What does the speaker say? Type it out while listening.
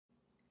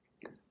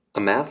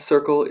A math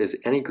circle is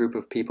any group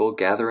of people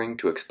gathering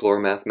to explore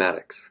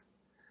mathematics.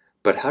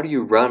 But how do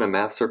you run a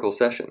math circle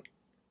session?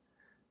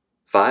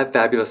 5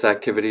 fabulous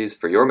activities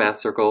for your math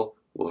circle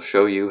will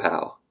show you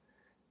how.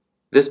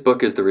 This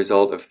book is the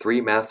result of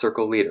 3 math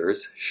circle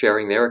leaders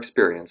sharing their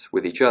experience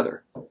with each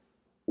other.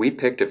 We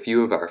picked a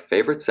few of our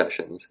favorite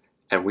sessions,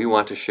 and we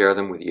want to share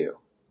them with you.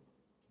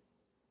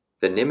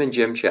 The Nim and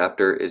Jim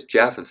chapter is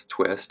Japheth's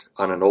twist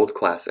on an old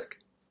classic.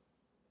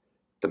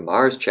 The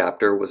Mars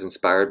chapter was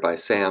inspired by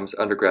Sam's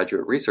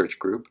undergraduate research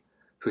group,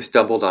 who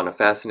stumbled on a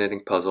fascinating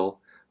puzzle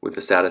with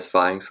a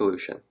satisfying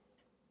solution.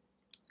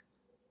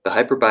 The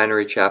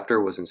hyperbinary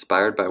chapter was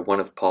inspired by one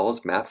of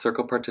Paul's math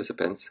circle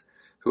participants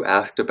who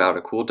asked about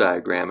a cool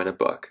diagram in a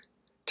book.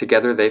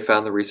 Together they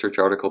found the research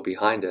article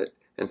behind it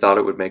and thought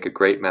it would make a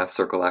great math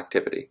circle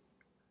activity.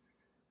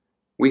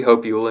 We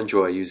hope you will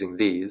enjoy using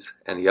these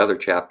and the other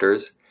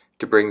chapters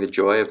to bring the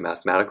joy of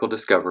mathematical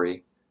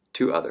discovery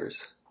to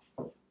others.